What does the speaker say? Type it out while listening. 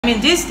I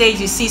mean, these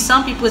days you see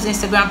some people's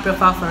Instagram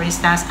profile, for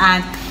instance,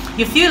 and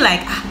you feel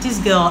like this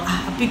girl,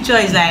 her picture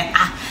is like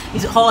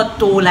it's hot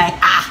though, like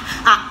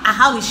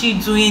how is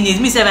she doing it?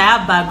 Me say I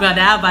have background,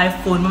 I have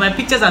iPhone, but my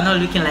pictures are not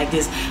looking like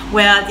this.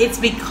 Well, it's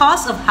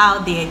because of how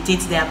they edit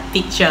their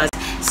pictures.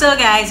 So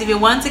guys, if you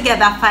want to get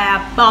that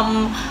fire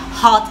bomb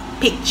hot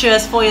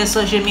pictures for your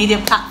social media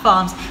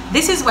platforms,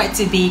 this is where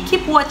to be.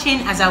 Keep watching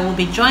as I will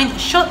be joined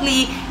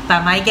shortly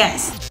by my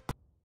guest.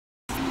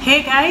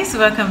 Hey guys,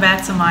 welcome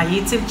back to my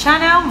YouTube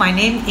channel. My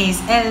name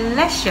is Arole,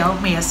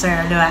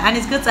 and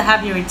it's good to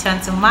have you return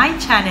to my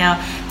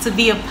channel to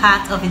be a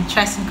part of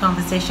interesting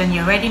conversation.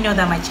 You already know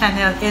that my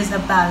channel is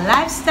about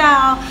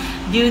lifestyle,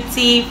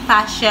 beauty,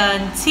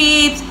 fashion,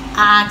 tips,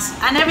 arts,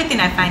 and everything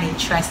I find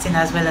interesting,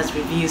 as well as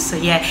reviews. So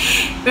yeah,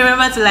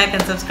 remember to like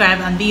and subscribe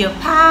and be a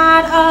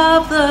part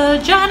of the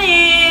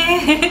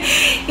journey.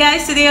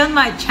 Guys, today on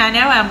my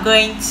channel I'm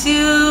going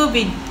to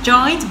be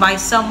joined by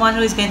someone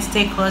who is going to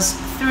take us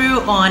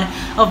through on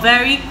a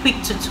very quick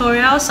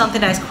tutorial,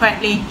 something that is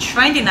currently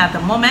trending at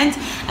the moment.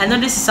 I know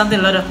this is something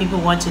a lot of people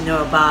want to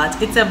know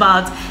about. It's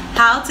about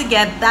how to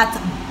get that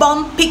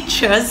bomb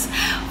pictures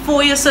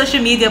for your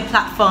social media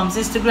platforms,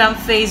 Instagram,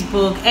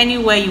 Facebook,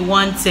 anywhere you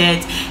want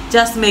it.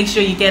 Just make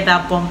sure you get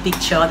that bomb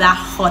picture, that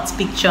hot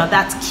picture,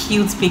 that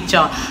cute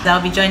picture.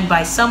 I'll be joined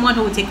by someone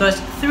who will take us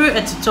through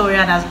a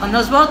tutorial and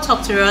as well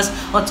talk to us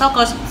or talk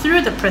us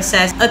through the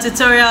process, a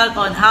tutorial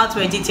on how to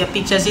edit your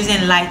pictures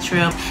using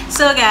Lightroom.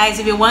 So guys,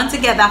 if you want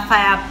to get that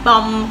fire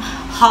bomb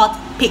hot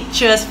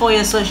pictures for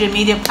your social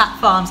media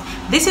platforms,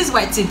 this is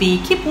where to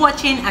be. Keep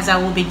watching as I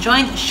will be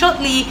joined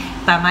shortly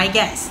by my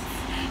guest.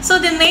 So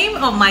the name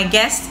of my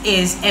guest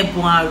is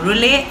Ebun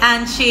Arole,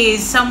 and she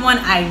is someone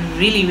I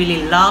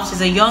really love. She's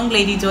a young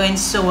lady doing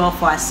so well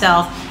for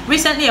herself.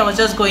 Recently I was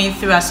just going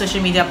through her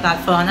social media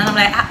platform and I'm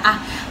like,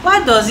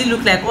 why does it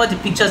look like all the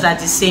pictures are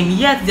the same,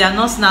 yet they are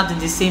not snapped in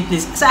the same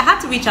place? So I had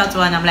to reach out to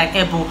her and I'm like,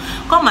 Ebun,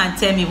 come and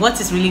tell me what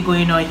is really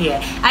going on here.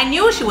 I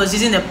knew she was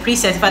using a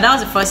preset, but that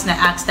was the first thing I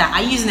asked her.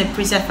 Are you using a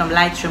preset from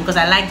Lightroom? Because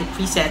I like the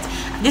preset.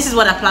 This is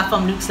what her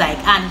platform looks like.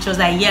 And she was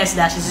like, yes,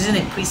 that she's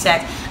using a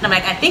preset. And I'm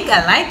like, I think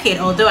I like it,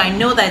 although I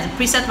know that the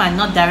preset might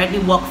not directly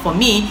work for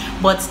me,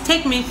 but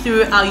take me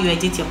through how you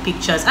edit your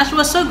pictures. And she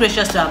was so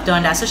gracious to have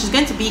done that. So she's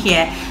going to be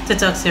here to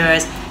talk to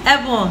us.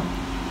 Ebun,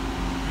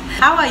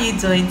 how are you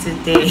doing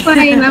today?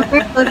 Fine, I'm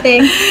very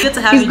good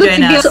to have you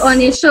join us. It's good to be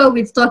on a show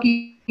with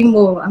talking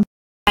more.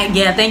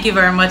 Yeah, thank you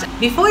very much.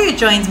 Before you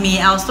joined me,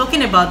 I was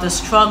talking about the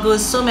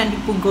struggles so many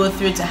people go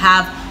through to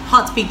have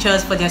hot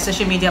pictures for their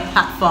social media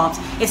platforms.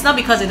 It's not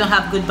because they don't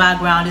have good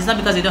background, it's not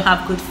because they don't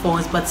have good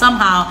phones, but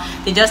somehow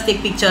they just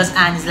take pictures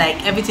and it's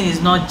like everything is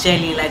not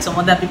gelling like some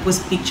other people's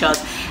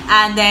pictures.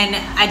 And then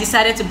I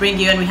decided to bring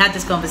you and we had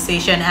this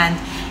conversation, and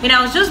you know,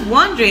 I was just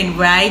wondering,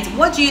 right,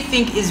 what do you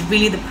think is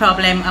really the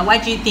problem, and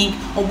what do you think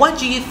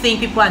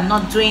people are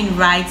not doing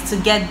right to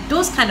get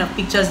those kind of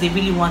pictures they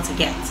really want to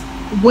get?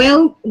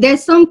 Well,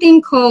 there's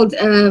something called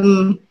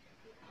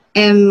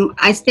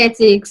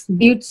aesthetics,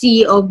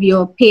 beauty of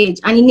your page,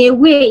 and in a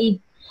way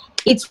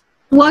it's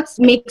what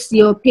makes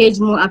your page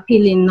more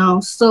appealing now.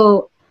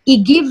 So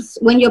it gives,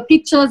 when your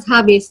pictures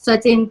have a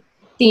certain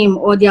theme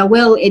or they are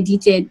well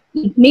edited,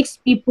 it makes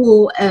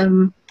people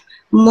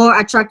more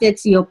attracted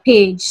to your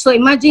page. So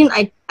imagine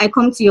I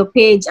come to your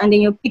page and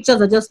then your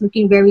pictures are just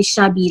looking very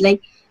shabby.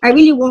 Like, I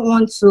really won't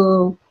want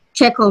to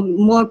check on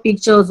more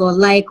pictures or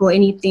like or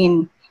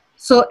anything.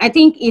 So I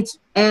think it's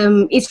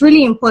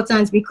really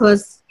important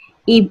because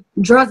it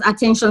draws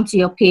attention to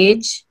your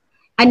page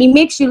and it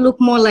makes you look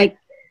more like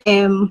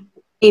a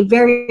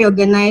very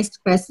organized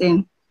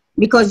person,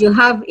 because you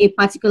have a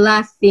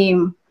particular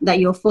theme that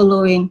you're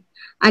following.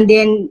 And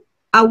then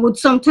I would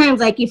sometimes,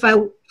 like,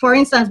 for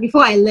instance,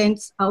 before I learned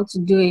how to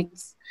do it,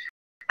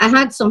 I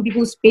had some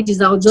people's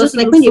pages I'll just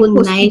like when they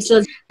post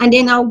pictures, and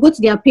then I'll go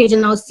to their page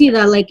and I'll see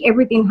that like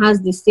everything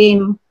has the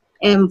same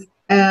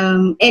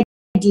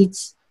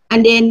edits,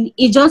 and then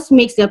it just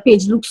makes their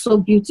page look so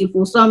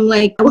beautiful. So I'm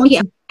like,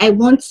 okay, I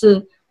want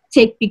to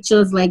take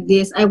pictures like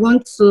this. I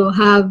want to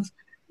have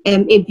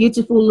a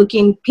beautiful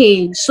looking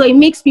page. So it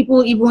makes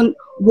people even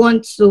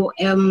want to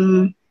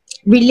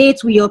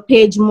relate with your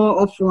page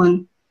more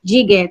often. Do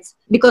you get?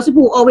 Because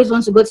people always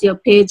want to go to your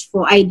page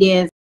for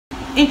ideas.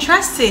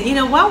 Interesting. You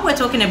know, while we're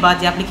talking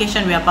about the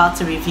application we're about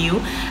to review,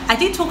 I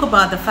did talk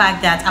about the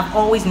fact that I've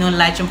always known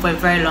Lightroom for a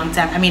very long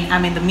time. I mean,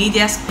 I'm in the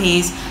media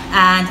space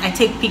and I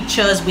take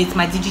pictures with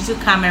my digital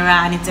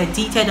camera and it's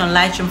edited on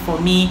Lightroom for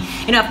me.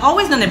 You know, I've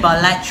always known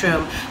about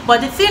Lightroom,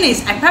 but the thing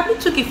is, I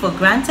probably took it for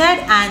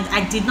granted and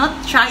I did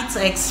not try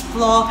to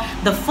explore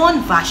the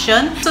phone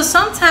version. So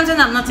sometimes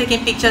when I'm not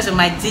taking pictures with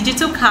my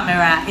digital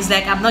camera, it's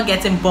like I'm not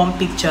getting bomb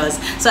pictures.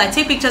 So I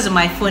take pictures with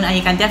my phone and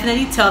you can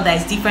definitely tell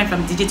that it's different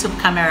from digital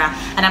camera.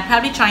 And I'm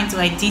probably trying to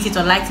edit it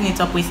or lighten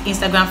it up with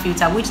Instagram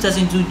filter, which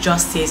doesn't do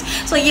justice.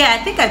 So yeah,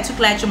 I think I took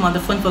Lightroom on the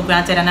phone for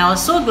granted, and I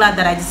was so glad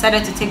that I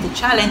decided to take the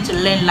challenge to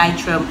learn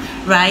Lightroom,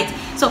 right?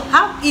 So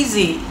how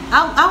easy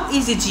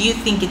do you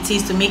think it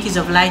is to make use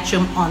of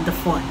Lightroom on the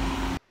phone?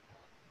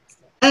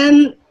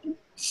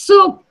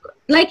 So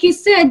like you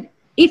said,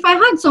 if I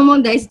had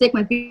someone that is take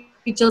my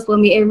pictures for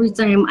me every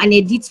time and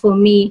edit for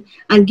me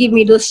and give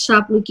me those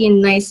sharp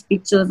looking nice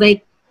pictures,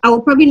 like I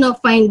will probably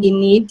not find the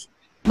need.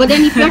 But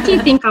then if you actually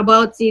think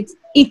about it,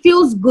 it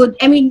feels good.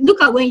 I mean,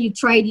 look at when you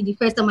tried it the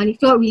first time and it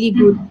felt really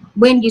good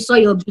when you saw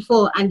your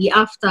before and the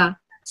after.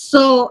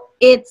 So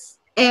it's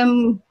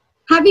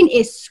having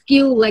a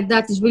skill like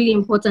that is really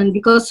important,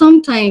 because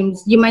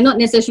sometimes you might not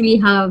necessarily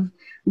have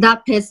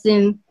that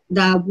person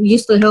that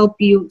used to help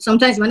you.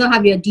 Sometimes you might not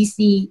have your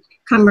DC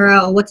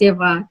camera or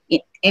whatever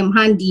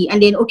handy,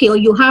 and then okay, or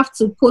you have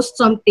to post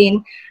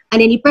something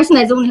and then the person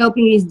that's only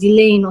helping you is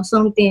delaying or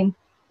something.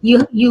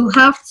 You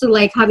have to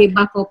like have a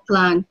backup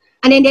plan.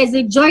 And then there's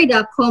a joy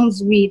that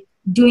comes with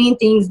doing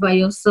things by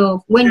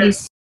yourself when you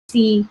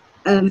see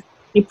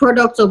the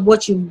product of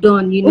what you've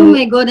done. You know, oh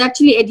my god, I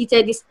actually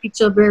edited this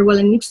picture very well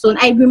in Nixon.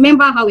 I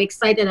remember how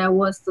excited I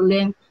was to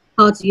learn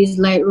how to use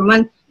Lightroom.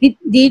 And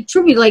the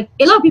truth is, like,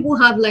 a lot of people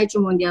have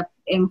Lightroom on their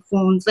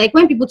phones. Like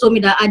when people told me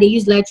that they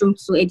use Lightroom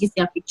to edit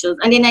their pictures,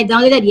 and then I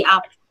downloaded the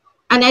app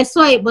and I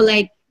saw it, but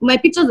like my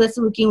pictures were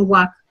still looking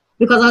whack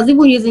because I was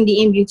even using the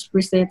inbuilt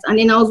presets. And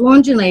then I was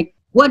wondering, like,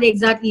 what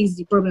exactly is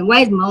the problem?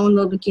 Why is my own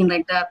not looking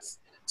like that?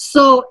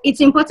 So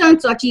it's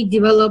important to actually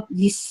develop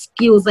these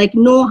skills, like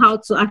know how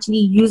to actually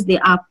use the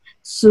app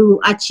to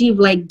achieve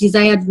like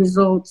desired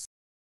results.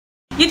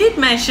 You did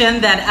mention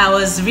that I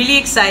was really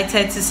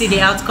excited to see the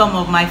outcome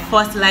of my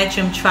first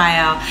Lightroom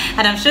trial,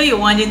 and I'm sure you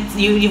want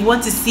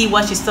to see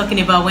what she's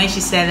talking about when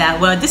she said that.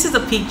 Well, this is a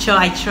picture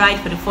I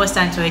tried for the first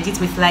time to edit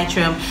with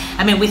Lightroom.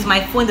 I mean, with my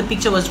phone the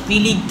picture was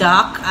really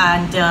dark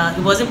and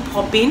it wasn't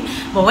popping,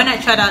 but when I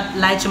tried out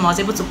Lightroom I was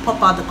able to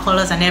pop out the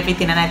colors and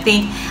everything, and I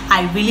think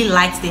I really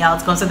liked the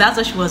outcome. So that's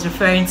what she was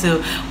referring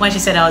to when she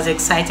said I was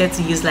excited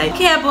to use Lightroom.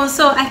 Okay, Ebun,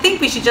 so I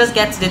think we should just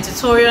get to the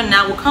tutorial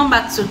now. We'll come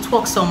back to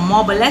talk some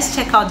more, but let's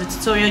check out the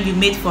tutorial you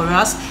made for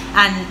us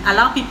and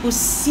allow people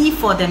see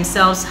for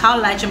themselves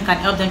how Lightroom can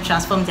help them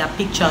transform their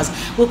pictures.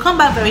 We'll come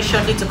back very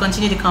shortly to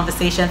continue the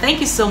conversation. Thank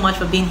you so much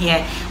for being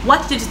here.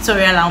 Watch the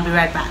tutorial. I'll be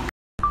right back.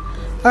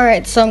 All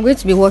right, so I'm going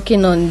to be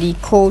working on the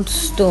cold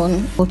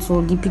stone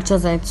photo, the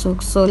pictures I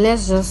took. So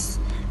let's just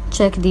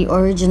check the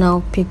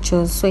original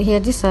pictures. So here,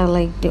 these are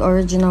like the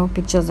original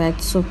pictures I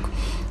took.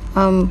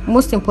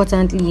 Most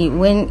importantly,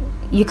 when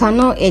you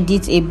cannot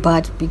edit a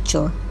bad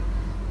picture,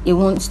 it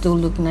won't still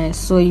look nice.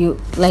 So you,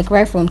 like,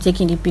 right from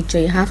taking the picture,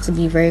 you have to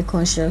be very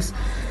conscious.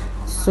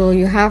 So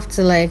you have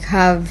to like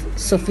have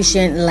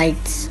sufficient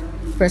light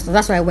first.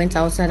 That's why I went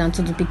outside and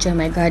took the picture in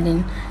my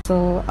garden.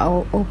 So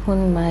I'll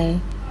open my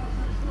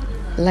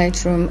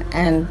Lightroom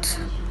and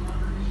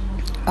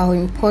I'll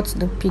import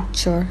the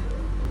picture.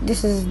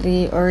 This is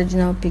the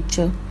original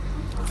picture.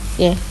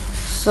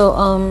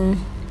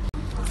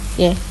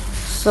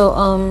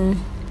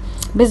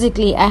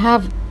 Basically I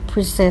have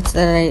presets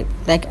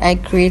that I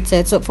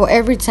created. So for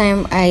every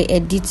time I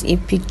edit a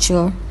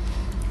picture,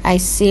 I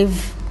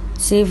save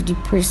the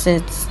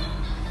presets.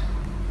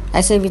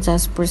 I save it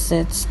as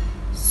presets.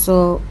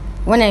 So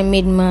when I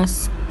made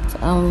mask,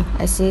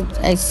 I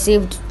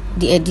saved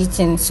the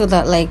editing, so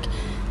that like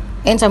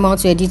anytime I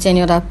want to edit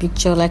any other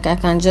picture, like I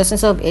can just,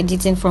 instead of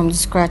editing from the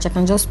scratch, I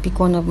can just pick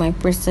one of my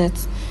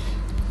presets.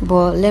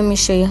 But let me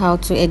show you how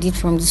to edit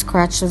from the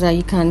scratch so that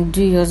you can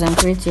do yours and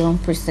create your own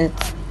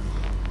presets.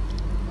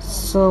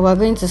 So we're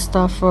going to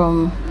start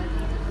from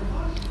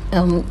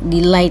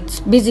the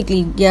light.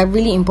 Basically, there are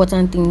really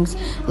important things: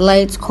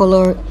 light,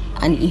 color,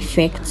 and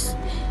effects.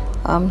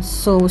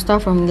 So we'll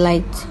start from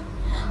light.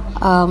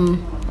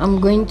 I'm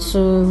going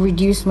to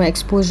reduce my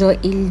exposure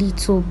a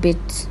little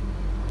bit.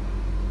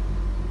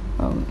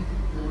 Let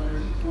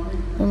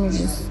me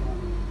just,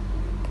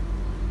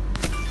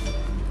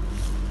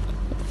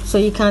 so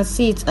you can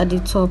see it at the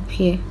top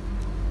here,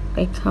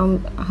 like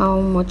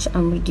how much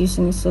I'm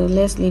reducing it. So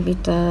let's leave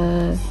it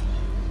as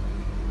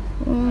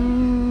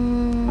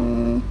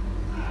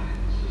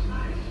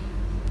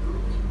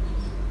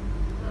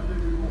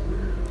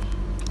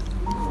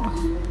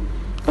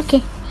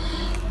okay,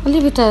 I'll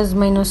leave it as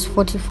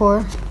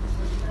 -44.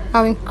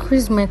 I'll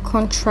increase my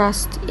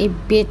contrast a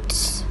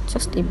bit,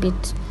 just a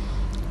bit.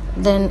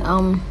 Then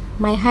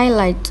my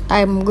highlight,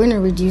 I'm going to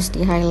reduce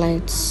the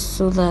highlights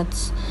so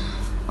that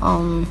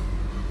I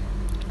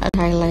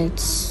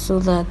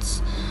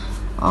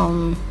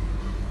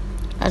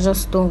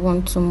just don't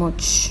want too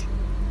much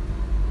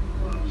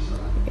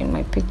in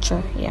my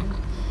picture.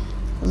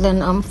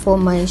 Then for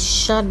my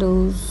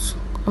shadows,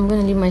 I'm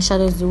going to leave my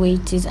shadows the way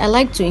it is. I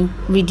like to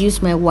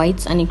reduce my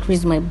whites and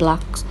increase my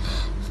blacks,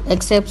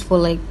 except for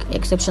like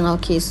exceptional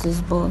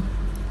cases, but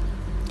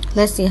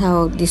let's see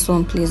how this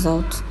one plays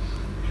out.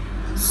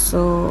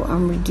 So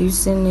I'm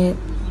reducing it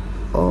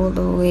all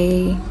the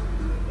way.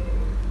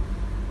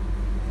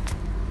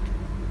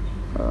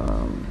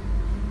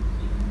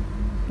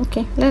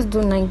 Okay, let's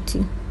do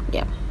 90,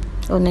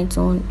 or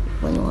 91,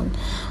 21.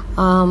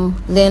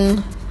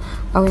 Then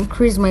I'll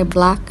increase my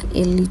black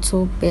a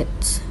little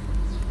bit.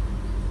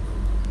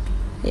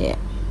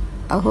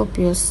 I hope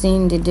you're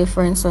seeing the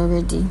difference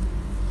already.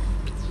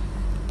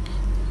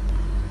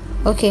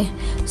 Okay,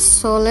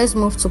 so let's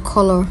move to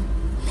color.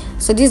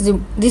 So this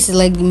is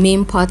like the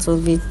main part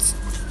of it.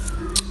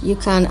 You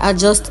can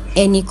adjust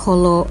any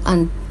color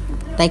and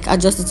like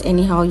adjust it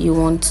anyhow you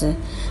want to.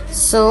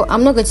 So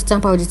I'm not going to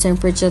tamper with the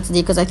temperature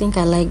today because I think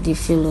I like the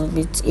feel of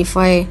it. If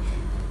I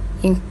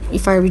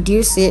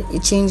reduce it,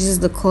 it changes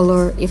the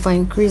color. If I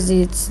increase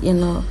it, you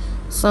know,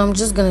 so I'm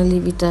just gonna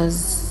leave it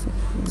as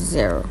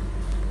 0.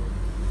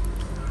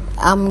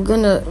 I'm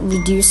gonna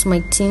reduce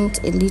my tint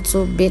a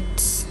little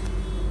bit,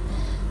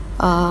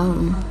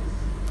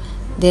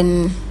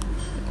 then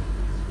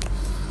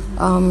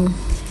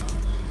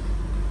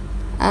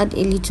add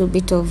a little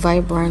bit of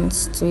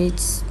vibrance to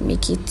it,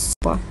 make it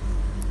super.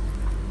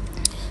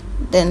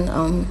 Then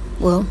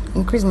well,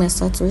 increase my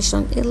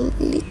saturation a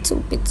little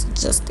bit,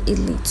 just a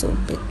little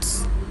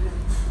bit.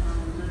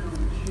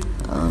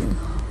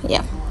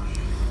 Yeah,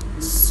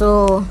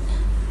 so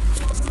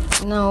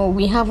now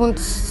we haven't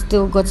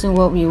still gotten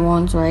what we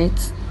want,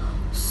 right?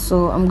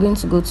 So I'm going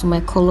to go to my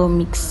color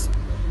mix.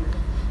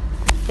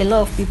 A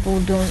lot of people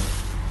don't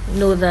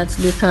know that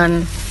they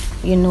can,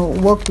 you know,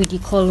 work with the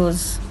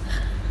colors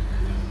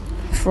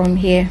from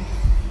here.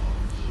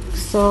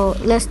 So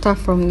let's start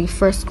from the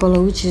first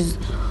color, which is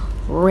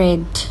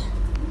red.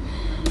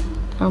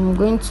 I'm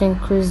going to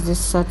increase the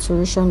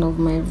saturation of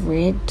my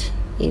red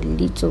a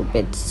little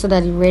bit so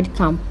that the red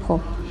can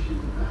pop,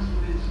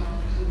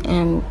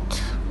 and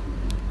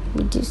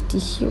reduce the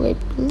hue a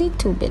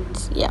little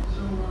bit. Yeah.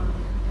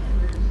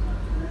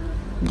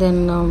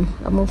 Then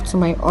I move to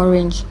my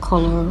orange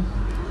color.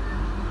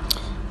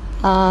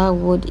 I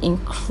would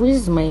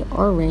increase my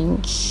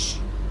orange,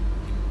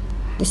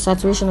 the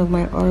saturation of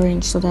my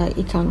orange, so that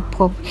it can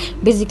pop.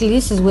 Basically,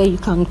 this is where you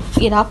can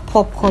either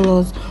pop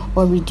colors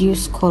or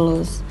reduce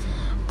colors.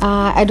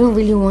 I don't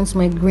really want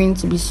my green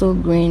to be so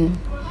green,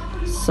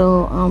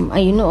 so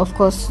and you know, of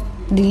course,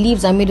 the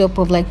leaves are made up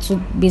of like 2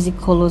 basic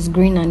colors,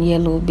 green and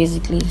yellow,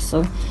 basically.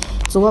 So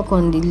to work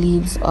on the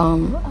leaves,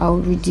 I'll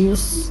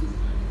reduce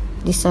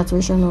the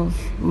saturation of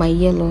my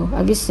yellow.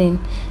 Have you seen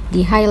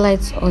the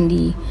highlights on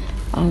the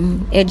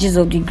edges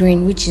of the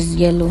green, which is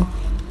yellow?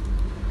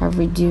 I've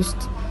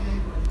reduced,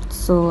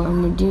 so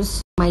I'm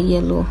reducing my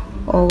yellow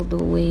all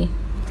the way.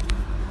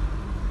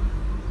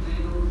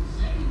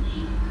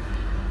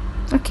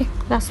 Okay,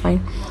 that's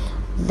fine.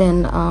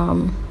 Then I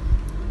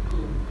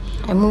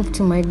move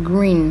to my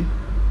green,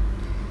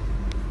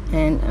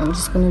 and I'm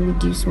just gonna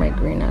reduce my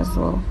green as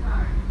well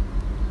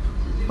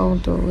all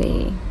the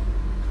way.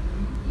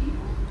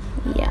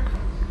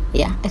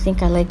 Yeah, I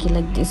think I like it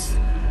like this.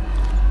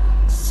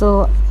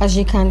 So as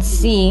you can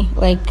see,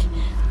 like,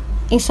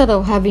 instead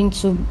of having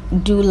to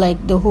do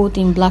like the whole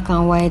thing black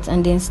and white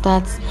and then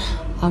start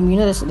you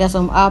know, there's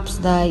some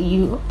apps that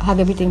you have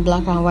everything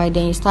black and white,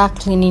 then you start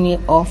cleaning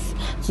it off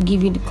to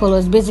give you the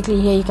colors.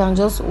 Basically here you can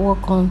just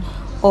work on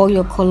all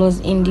your colors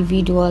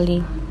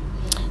individually.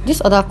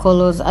 These other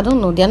colors, I don't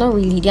know, they're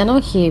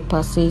not here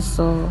per se,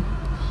 so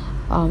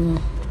I'm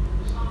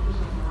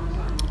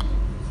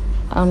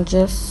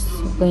just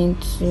going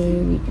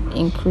to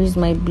increase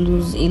my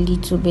blues a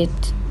little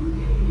bit.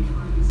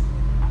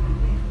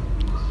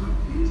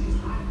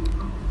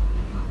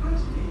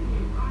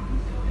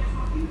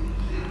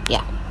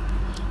 Yeah,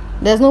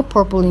 there's no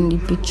purple in the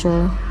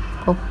picture,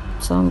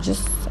 so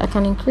I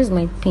can increase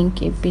my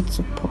pink a bit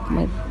to pop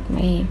my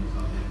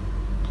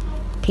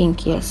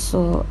pink. Yes,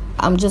 so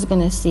I'm just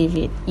gonna save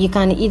it. You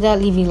can either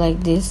leave it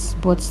like this,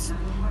 but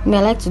I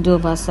like to do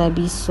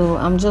wasabi, so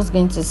I'm just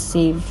going to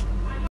save.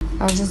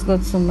 I'll just go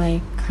to my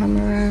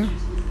camera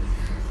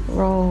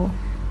roll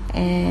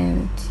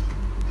and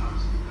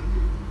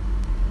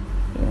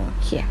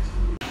here.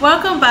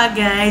 Welcome back,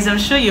 guys. I'm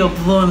sure you're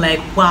blown, like,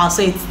 wow,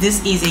 so it's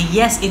this easy.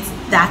 Yes, it's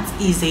that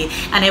easy.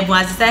 And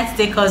everyone has decided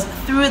to take us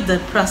through the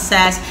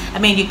process. I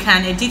mean, you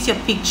can edit your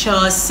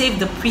pictures, save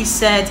the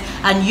preset,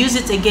 and use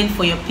it again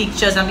for your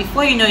pictures, and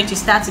before you know it, you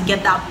start to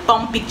get that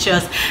bomb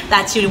pictures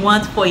that you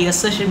want for your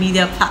social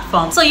media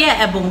platform. So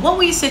yeah, Ebun, what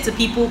will you say to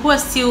people who are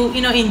still,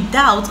 you know, in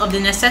doubt of the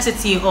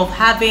necessity of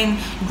having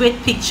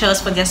great pictures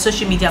for their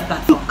social media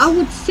platform? I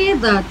would say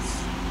that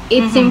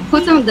it's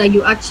important that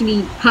you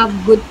actually have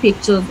good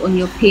pictures on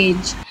your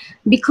page,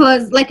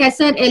 because like I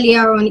said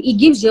earlier on, it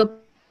gives your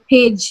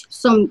page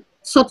some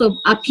sort of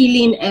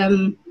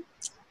appealing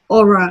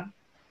aura.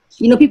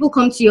 You know, people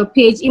come to your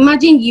page.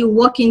 Imagine you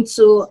walk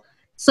into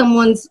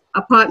someone's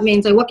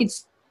apartment or walk into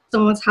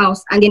someone's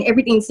house and then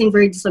everything seems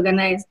very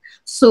disorganized.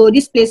 So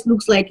this place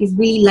looks like it's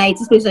really light,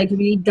 this place looks like it's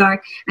really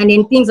dark, and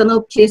then things are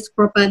not placed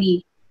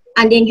properly.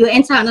 And then you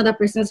enter another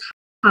person's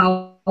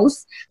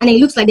house and it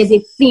looks like there's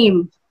a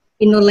theme.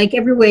 You know, like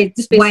everywhere,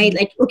 this white,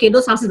 like, okay,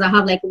 those houses that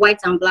have like white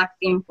and black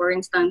theme, for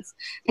instance.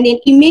 And then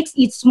it makes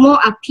it more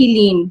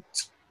appealing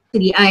to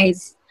the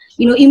eyes.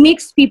 You know, it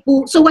makes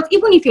people, so what,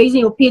 even if you're using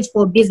your page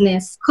for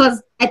business,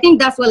 because I think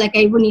that's what like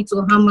I even need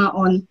to hammer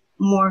on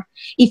more.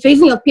 If you're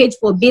using your page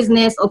for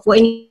business or for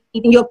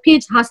anything, your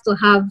page has to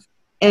have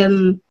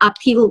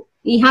appeal.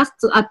 It has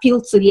to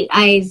appeal to the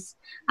eyes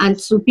and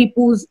to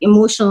people's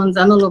emotions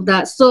and all of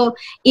that. So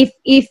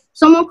if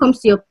someone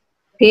comes to your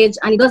page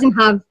and it doesn't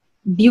have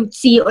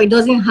beauty or it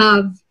doesn't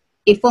have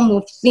a form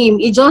of theme,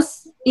 it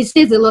just it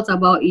says a lot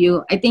about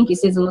you. I think it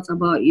says a lot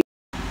about you.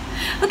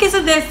 Okay,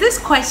 so there's this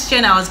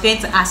question I was going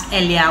to ask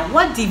earlier.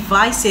 What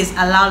devices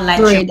allow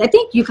Lightroom? I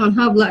think you can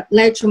have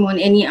Lightroom on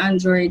any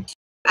Android.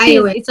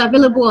 iOS, it's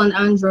available on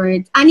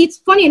Android. And it's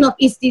funny enough,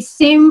 it's the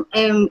same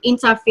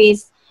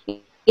interface.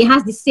 It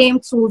has the same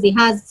tools.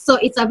 So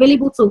it's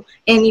available to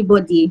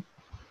anybody.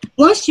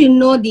 Once you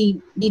know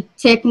the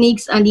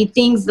techniques and the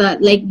things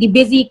that, like the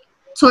basic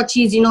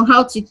touches, you know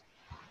how to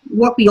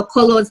work with your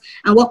colors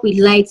and work with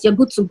lights, you're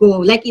good to go.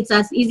 Like, it's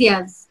as easy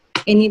as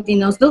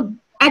anything else. So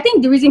I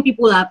think the reason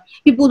people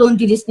don't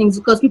do these things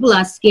because people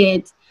are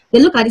scared. They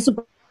look at this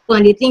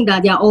and they think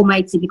that they are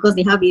almighty because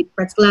they have a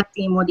particular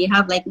theme or they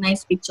have like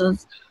nice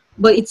pictures.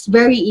 But it's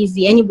very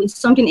easy. It's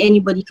something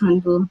anybody can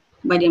do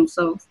by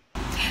themselves.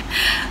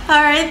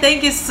 All right,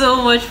 thank you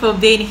so much for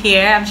being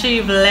here. I'm sure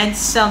you've learned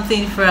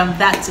something from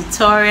that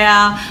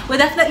tutorial. We'll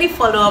definitely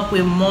follow up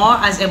with more,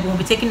 as Ebun will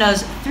be taking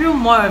us through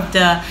more of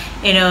the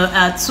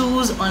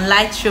tools on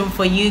Lightroom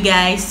for you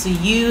guys to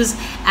use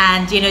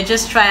and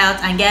just try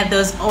out and get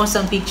those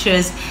awesome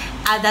pictures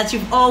that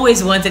you've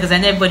always wanted, because I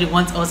know everybody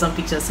wants awesome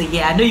pictures. So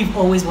yeah, I know you've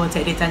always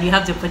wanted it and you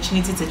have the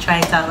opportunity to try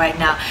it out right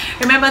now.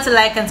 Remember to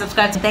like and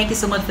subscribe. Thank you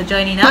so much for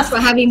joining us. Thanks for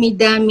having me,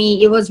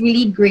 Dami. It was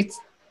really great.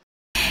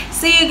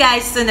 See you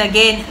guys soon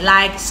again.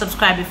 Like,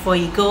 subscribe before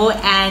you go,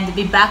 and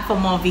be back for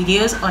more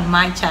videos on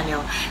my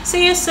channel.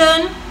 See you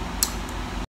soon.